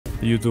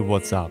YouTube,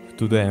 what's up?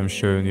 Today I'm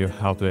showing you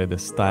how to add a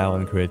style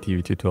and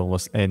creativity to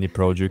almost any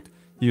project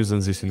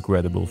using these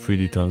incredible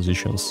 3D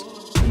transitions.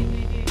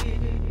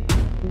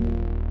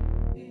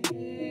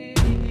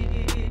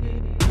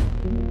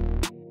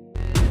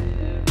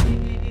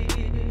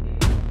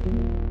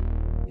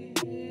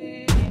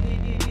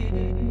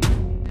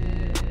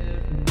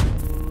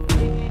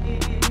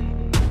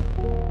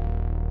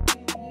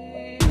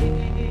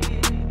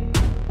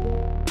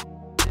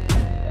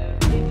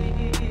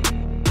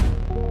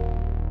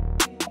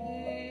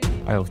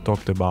 I've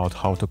talked about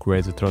how to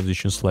create the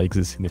transitions like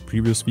this in a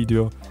previous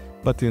video,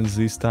 but in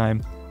this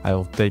time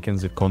I've taken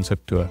the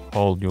concept to a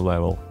whole new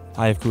level.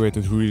 I've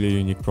created really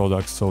unique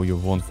products so you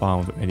won't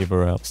find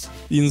anywhere else.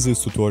 In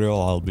this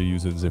tutorial I'll be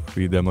using the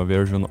free demo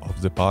version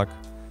of the pack.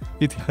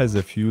 It has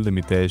a few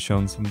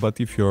limitations, but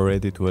if you're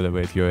ready to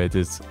elevate your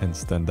edits and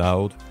stand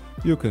out,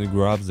 you can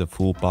grab the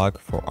full pack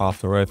for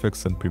After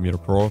Effects and Premiere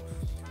Pro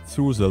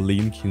through the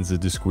link in the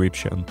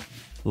description.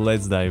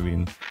 Let's dive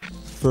in.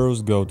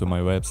 First, go to my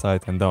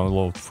website and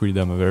download free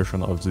demo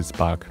version of this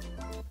pack.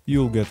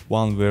 You'll get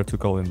one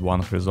vertical and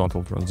one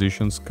horizontal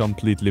transitions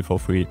completely for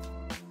free.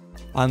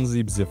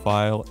 Unzip the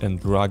file and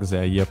drag the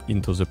IEP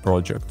into the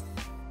project.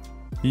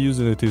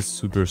 Using it is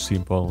super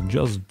simple,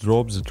 just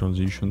drop the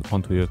transition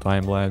onto your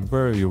timeline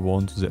where you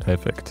want the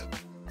effect.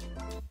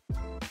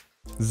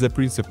 The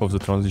principle of the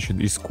transition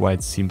is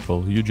quite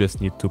simple, you just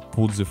need to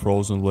put the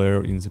frozen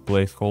layer in the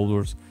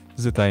placeholders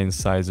that are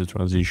inside the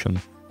transition.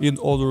 In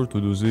order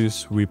to do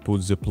this, we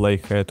put the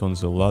playhead on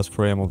the last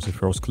frame of the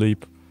first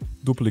clip,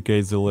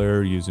 duplicate the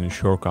layer using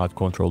shortcut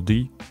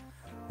Ctrl-D,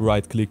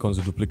 right-click on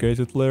the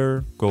duplicated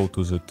layer, go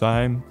to the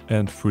time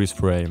and freeze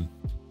frame.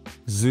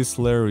 This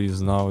layer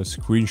is now a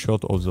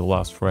screenshot of the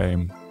last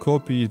frame.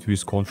 Copy it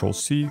with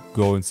Ctrl-C,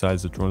 go inside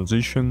the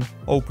transition,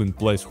 open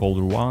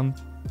placeholder 1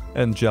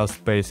 and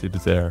just paste it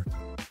there.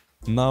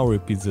 Now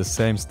repeat the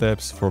same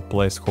steps for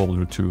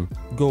placeholder 2.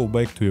 Go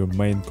back to your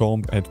main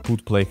comp and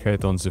put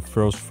playhead on the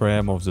first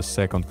frame of the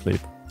second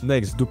clip.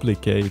 Next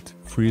duplicate,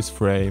 freeze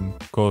frame,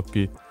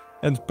 copy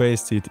and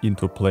paste it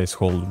into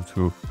placeholder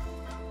 2.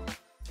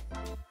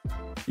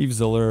 If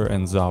the layer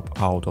ends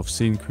up out of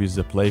sync with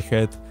the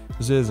playhead,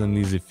 there's an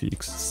easy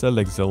fix.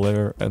 Select the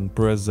layer and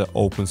press the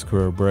open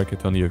square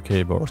bracket on your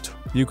keyboard.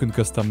 You can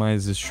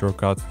customize this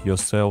shortcut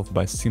yourself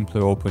by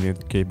simply opening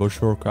keyboard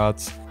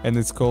shortcuts, and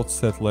it's called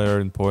Set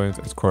Layering Point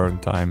at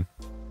current time.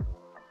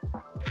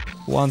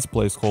 Once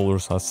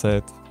placeholders are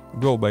set,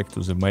 go back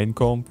to the main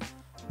comp,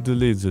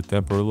 delete the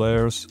temporary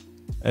layers,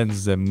 and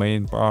the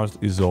main part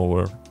is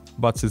over.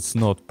 But it's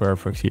not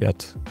perfect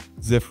yet.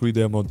 The free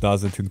demo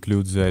doesn't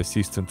include the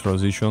assistant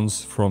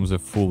transitions from the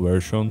full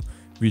version,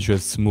 which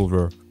is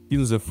smoother.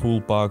 In the full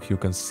pack you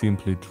can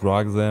simply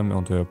drag them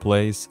onto a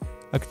place,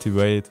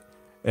 activate,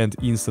 and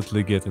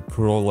instantly get a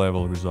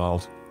pro-level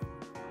result.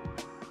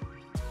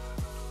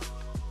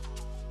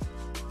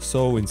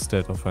 So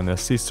instead of an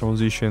assist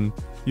transition,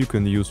 you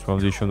can use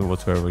transition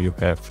whatever you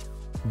have.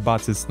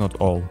 But it's not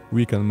all,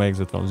 we can make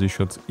the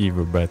transitions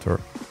even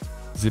better.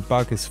 The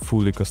pack is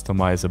fully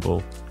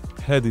customizable.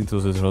 Head into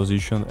the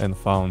transition and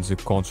find the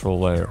control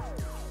layer.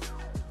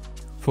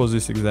 For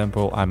this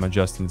example, I'm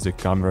adjusting the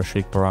camera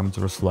shake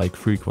parameters like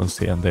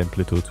frequency and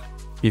amplitude.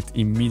 It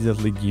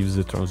immediately gives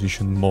the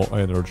transition more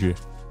energy.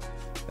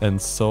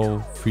 And so,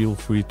 feel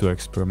free to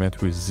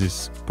experiment with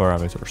these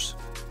parameters.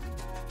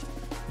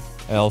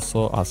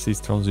 Also,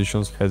 Assist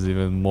Transitions has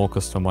even more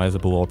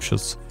customizable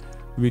options.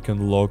 We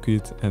can lock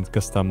it and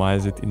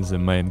customize it in the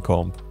main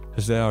comp.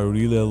 There are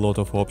really a lot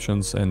of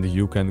options and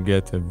you can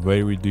get a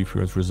very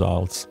different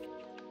results.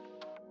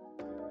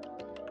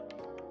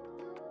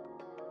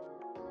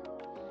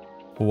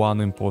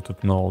 One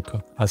important note,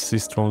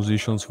 assist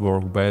transitions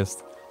work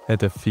best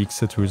at a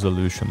fixed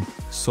resolution.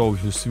 So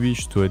if you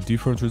switch to a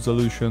different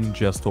resolution,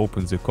 just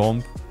open the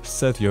comp,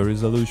 set your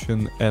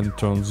resolution and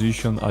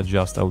transition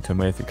adjust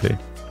automatically.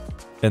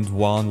 And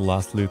one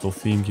last little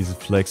thing is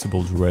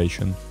flexible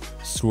duration.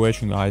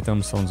 Stretching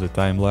items on the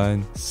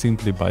timeline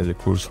simply by the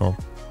cursor.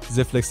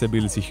 The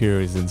flexibility here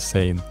is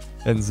insane,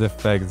 and the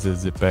fact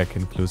that the pack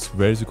includes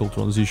vertical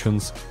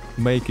transitions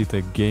make it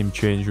a game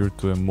changer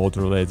to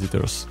modern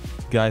editors.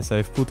 Guys,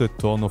 I've put a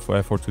ton of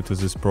effort into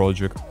this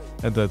project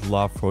and I'd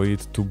love for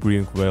it to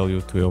bring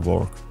value to your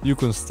work. You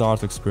can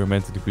start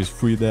experimenting with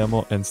free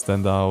demo and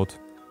stand out,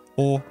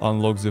 or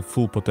unlock the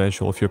full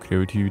potential of your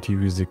creativity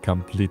with the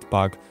complete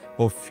pack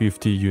of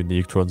 50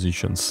 unique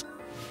transitions.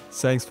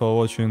 Thanks for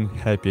watching,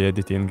 happy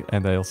editing,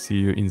 and I'll see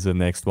you in the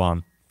next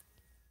one.